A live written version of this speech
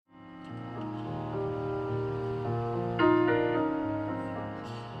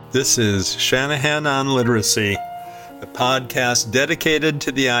This is Shanahan on Literacy, the podcast dedicated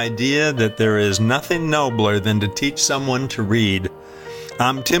to the idea that there is nothing nobler than to teach someone to read.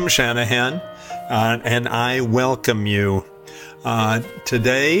 I'm Tim Shanahan, and I welcome you.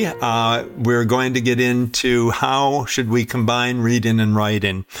 Today, we're going to get into how should we combine reading and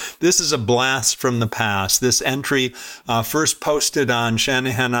writing. This is a blast from the past. This entry first posted on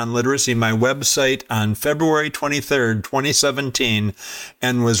Shanahan on Literacy, my website, on February 23rd, 2017,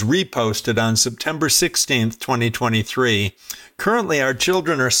 and was reposted on September 16th, 2023. Currently, our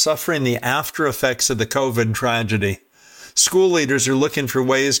children are suffering the after effects of the COVID tragedy. School leaders are looking for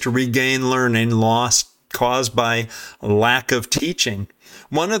ways to regain learning lost caused by lack of teaching.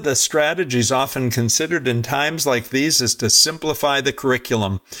 One of the strategies often considered in times like these is to simplify the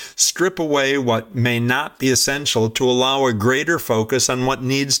curriculum, strip away what may not be essential to allow a greater focus on what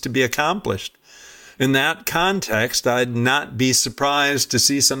needs to be accomplished. In that context, I'd not be surprised to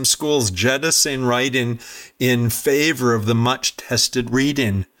see some schools jettisoning writing in favor of the much-tested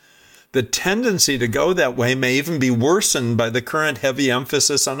reading. The tendency to go that way may even be worsened by the current heavy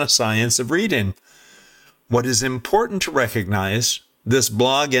emphasis on a science of reading. What is important to recognize, this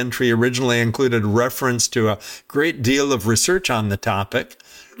blog entry originally included reference to a great deal of research on the topic,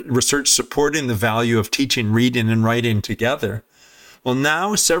 research supporting the value of teaching reading and writing together. Well,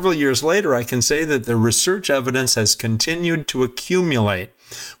 now, several years later, I can say that the research evidence has continued to accumulate,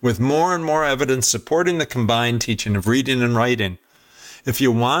 with more and more evidence supporting the combined teaching of reading and writing. If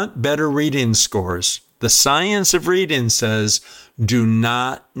you want better reading scores, the science of reading says, do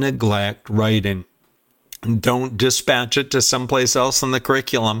not neglect writing. Don't dispatch it to someplace else in the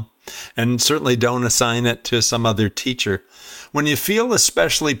curriculum, and certainly don't assign it to some other teacher. When you feel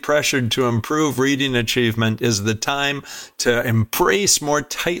especially pressured to improve reading achievement is the time to embrace more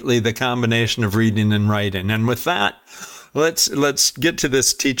tightly the combination of reading and writing. And with that, let's get to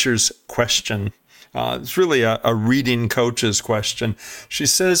this teacher's question. It's really a reading coach's question. She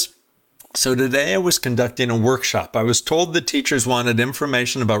says, so today I was conducting a workshop. I was told the teachers wanted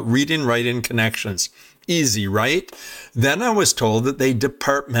information about reading-writing connections. Easy, right? Then I was told that they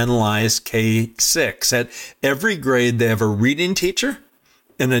departmentalize K-6. At every grade, they have a reading teacher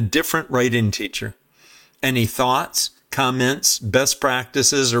and a different writing teacher. Any thoughts, comments, best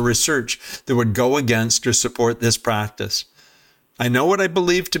practices, or research that would go against or support this practice? I know what I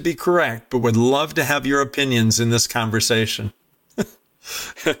believe to be correct, but would love to have your opinions in this conversation.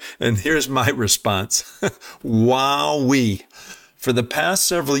 And here's my response. Wowee. For the past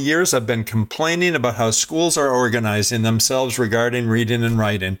several years, I've been complaining about how schools are organizing themselves regarding reading and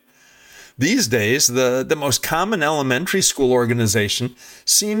writing. These days, the most common elementary school organization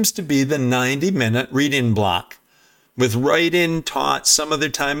seems to be the 90-minute reading block, with writing taught some other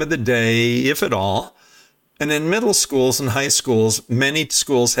time of the day, if at all. And in middle schools and high schools, many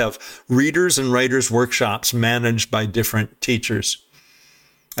schools have readers and writers workshops managed by different teachers.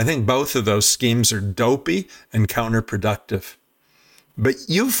 I think both of those schemes are dopey and counterproductive. But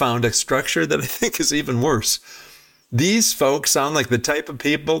you found a structure that I think is even worse. These folks sound like the type of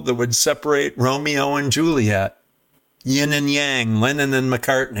people that would separate Romeo and Juliet, yin and yang, Lennon and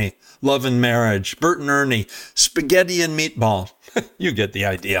McCartney, love and marriage, Bert and Ernie, spaghetti and meatball. You get the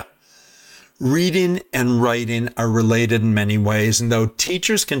idea. Reading and writing are related in many ways, and though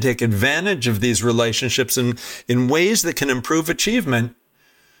teachers can take advantage of these relationships in ways that can improve achievement,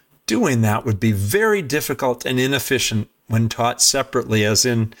 doing that would be very difficult and inefficient when taught separately, as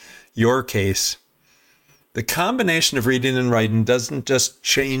in your case. The combination of reading and writing doesn't just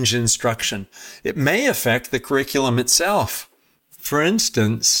change instruction. It may affect the curriculum itself. For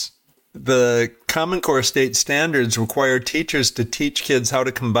instance, the Common Core state standards require teachers to teach kids how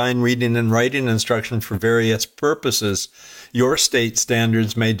to combine reading and writing instruction for various purposes. Your state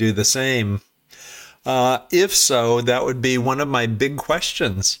standards may do the same. If so, that would be one of my big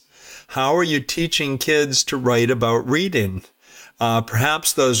questions. How are you teaching kids to write about reading?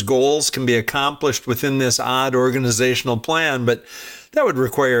 Perhaps those goals can be accomplished within this odd organizational plan, but that would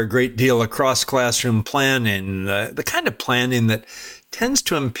require a great deal of cross-classroom planning, the kind of planning that tends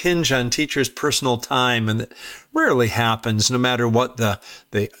to impinge on teachers' personal time and that rarely happens, no matter what the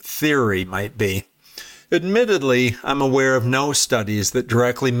theory might be. Admittedly, I'm aware of no studies that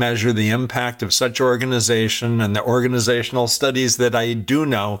directly measure the impact of such organization, and the organizational studies that I do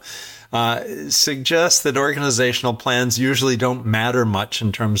know suggest that organizational plans usually don't matter much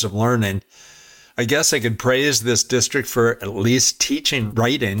in terms of learning. I guess I could praise this district for at least teaching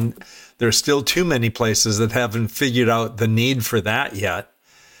writing. There's still too many places that haven't figured out the need for that yet.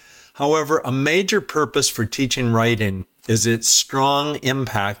 However, a major purpose for teaching writing is its strong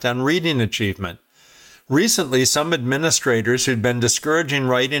impact on reading achievement. Recently, some administrators who'd been discouraging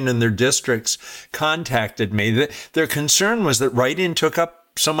writing in their districts contacted me. Their concern was that writing took up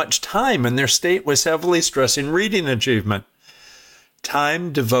so much time and their state was heavily stressing reading achievement.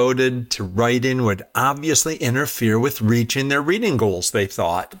 Time devoted to writing would obviously interfere with reaching their reading goals, they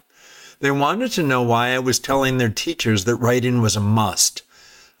thought. They wanted to know why I was telling their teachers that writing was a must.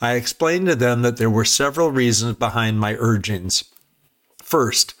 I explained to them that there were several reasons behind my urgings.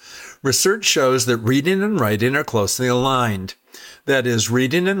 First, research shows that reading and writing are closely aligned. That is,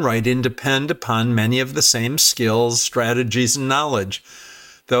 reading and writing depend upon many of the same skills, strategies, and knowledge,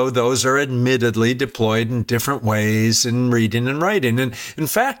 though those are admittedly deployed in different ways in reading and writing. And in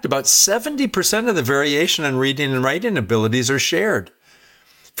fact, about 70% of the variation in reading and writing abilities are shared.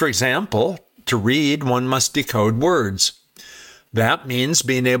 For example, to read, one must decode words. That means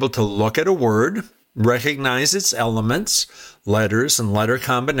being able to look at a word, recognize its elements, letters and letter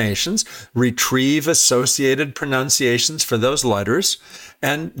combinations, retrieve associated pronunciations for those letters,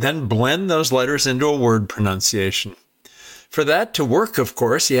 and then blend those letters into a word pronunciation. For that to work, of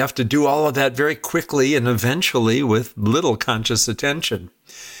course, you have to do all of that very quickly and eventually with little conscious attention.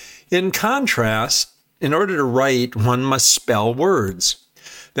 In contrast, in order to write, one must spell words.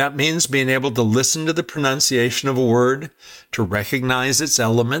 That means being able to listen to the pronunciation of a word, to recognize its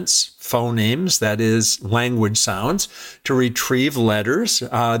elements, phonemes, that is, language sounds, to retrieve letters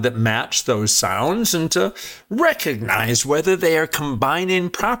that match those sounds, and to recognize whether they are combining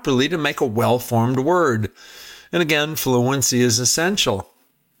properly to make a well-formed word. And again, fluency is essential.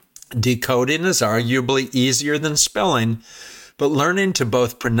 Decoding is arguably easier than spelling, but learning to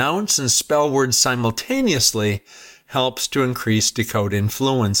both pronounce and spell words simultaneously helps to increase decoding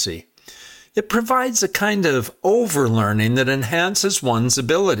fluency. It provides a kind of overlearning that enhances one's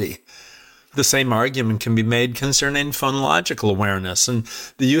ability. The same argument can be made concerning phonological awareness and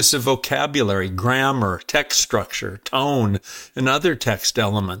the use of vocabulary, grammar, text structure, tone, and other text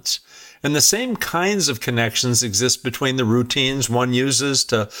elements. And the same kinds of connections exist between the routines one uses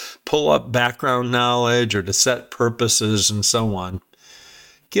to pull up background knowledge or to set purposes and so on.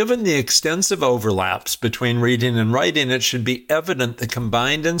 Given the extensive overlaps between reading and writing, it should be evident that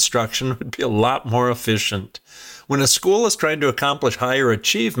combined instruction would be a lot more efficient. When a school is trying to accomplish higher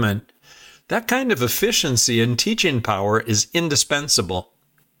achievement, that kind of efficiency and teaching power is indispensable.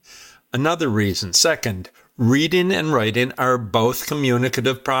 Another reason, second, reading and writing are both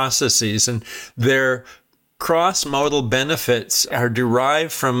communicative processes, and their cross-modal benefits are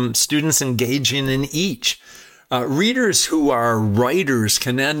derived from students engaging in each. Readers who are writers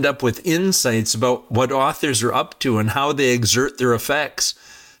can end up with insights about what authors are up to and how they exert their effects,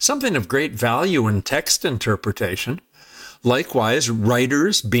 something of great value in text interpretation. Likewise,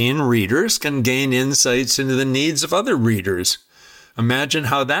 writers, being readers, can gain insights into the needs of other readers. Imagine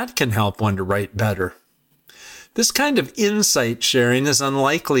how that can help one to write better. This kind of insight sharing is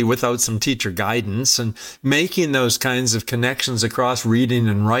unlikely without some teacher guidance, and making those kinds of connections across reading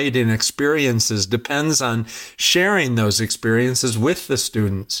and writing experiences depends on sharing those experiences with the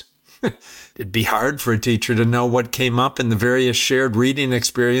students. It'd be hard for a teacher to know what came up in the various shared reading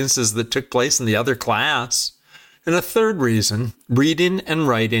experiences that took place in the other class. And a third reason, reading and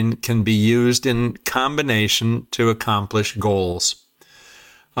writing can be used in combination to accomplish goals.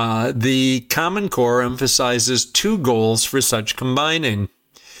 The Common Core emphasizes two goals for such combining.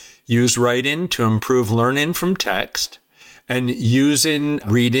 Use writing to improve learning from text, and using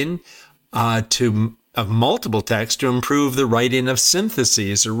reading of multiple text to improve the writing of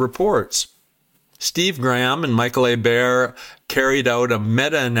syntheses or reports. Steve Graham and Michael Hebert carried out a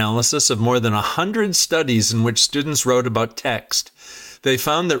meta-analysis of more than 100 studies in which students wrote about text. They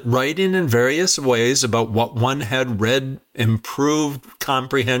found that writing in various ways about what one had read improved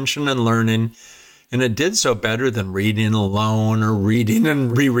comprehension and learning, and it did so better than reading alone or reading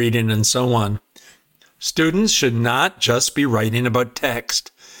and rereading and so on. Students should not just be writing about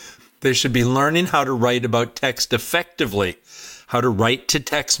text. They should be learning how to write about text effectively, how to write to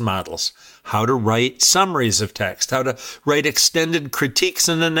text models, how to write summaries of text, how to write extended critiques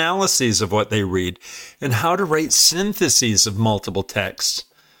and analyses of what they read, and how to write syntheses of multiple texts.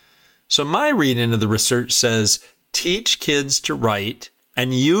 So my reading of the research says, teach kids to write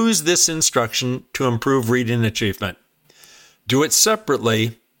and use this instruction to improve reading achievement. Do it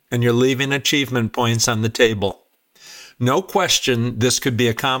separately, and you're leaving achievement points on the table. No question this could be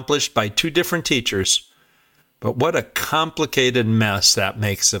accomplished by two different teachers, but what a complicated mess that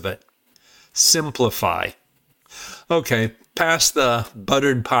makes of it. Simplify. Okay, past the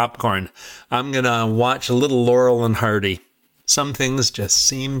buttered popcorn. I'm going to watch a little Laurel and Hardy. Some things just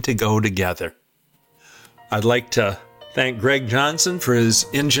seem to go together. I'd like to thank Greg Johnson for his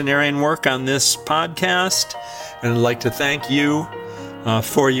engineering work on this podcast. And I'd like to thank you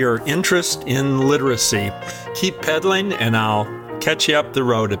for your interest in literacy. Keep peddling, and I'll catch you up the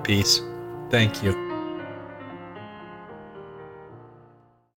road a piece. Thank you.